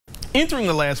Entering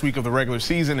the last week of the regular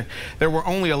season, there were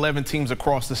only 11 teams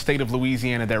across the state of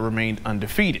Louisiana that remained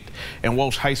undefeated, and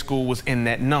Welsh High School was in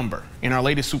that number. In our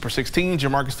latest Super 16,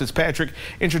 Jamarcus Fitzpatrick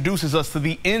introduces us to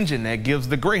the engine that gives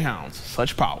the Greyhounds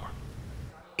such power.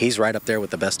 He's right up there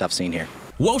with the best I've seen here.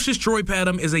 Welsh's Troy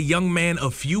Pattum is a young man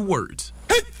of few words,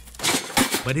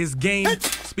 but his game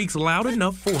speaks loud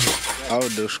enough for him. I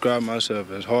would describe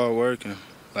myself as hardworking.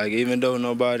 Like, even though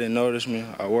nobody noticed me,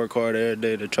 I work hard every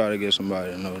day to try to get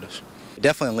somebody to notice.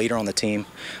 Definitely a leader on the team.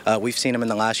 We've seen him in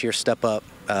the last year step up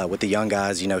with the young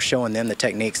guys, showing them the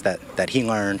techniques that he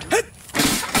learned.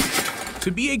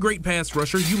 To be a great pass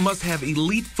rusher, you must have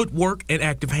elite footwork and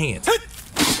active hands.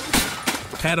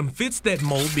 Pattum fits that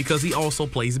mold because he also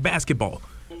plays basketball,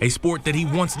 a sport that he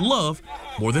once loved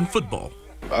more than football.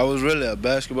 I was really a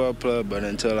basketball player, but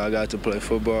until I got to play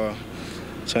football,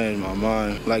 changed my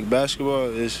mind. Like, basketball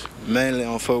is mainly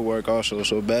on footwork also,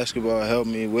 so basketball helped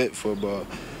me with football.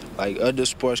 Like, other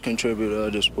sports contribute to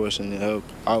other sports and help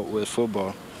out with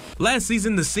football. Last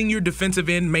season, the senior defensive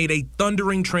end made a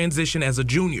thundering transition as a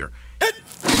junior.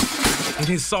 In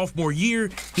his sophomore year,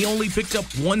 he only picked up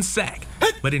 1 sack.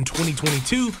 But in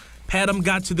 2022, Pattum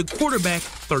got to the quarterback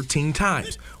 13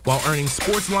 times while earning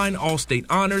Sportsline All-State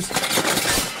honors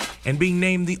and being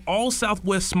named the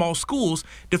All-Southwest Small Schools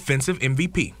Defensive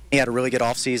MVP. He had a really good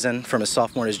offseason from his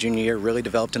sophomore to his junior year, really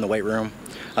developed in the weight room,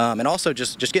 and also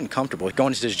just getting comfortable.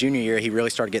 Going into his junior year, he really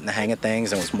started getting the hang of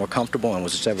things and was more comfortable and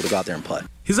was just able to go out there and play.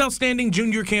 His outstanding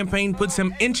junior campaign puts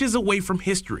him inches away from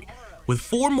history. With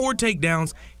 4 more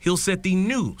takedowns, he'll set the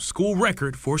new school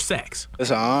record for sacks.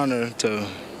 It's an honor to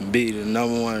be the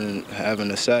 #1 having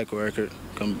a sack record.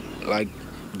 Like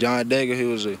John Dagger, he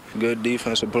was a good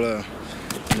defensive player.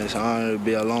 And it's an honor to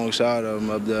be alongside of him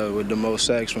up there with the most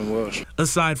sacks from Welsh.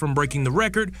 Aside from breaking the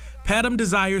record, Pattum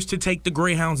desires to take the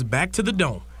Greyhounds back to the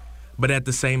Dome. But at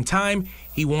the same time,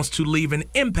 he wants to leave an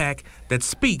impact that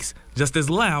speaks just as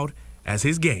loud as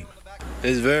his game.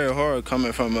 It's very hard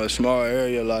coming from a small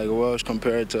area like Welsh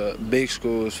compared to big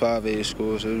schools, 5A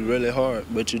schools. It's really hard,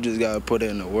 but you just got to put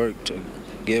in the work to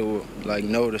get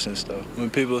notice and stuff. When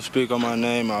people speak on my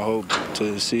name, I hope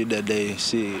to see that they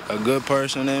see a good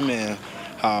person in me and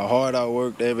how hard I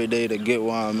worked every day to get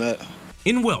where I'm at.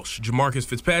 In Welsh, Jamarcus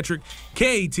Fitzpatrick,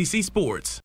 KATC Sports.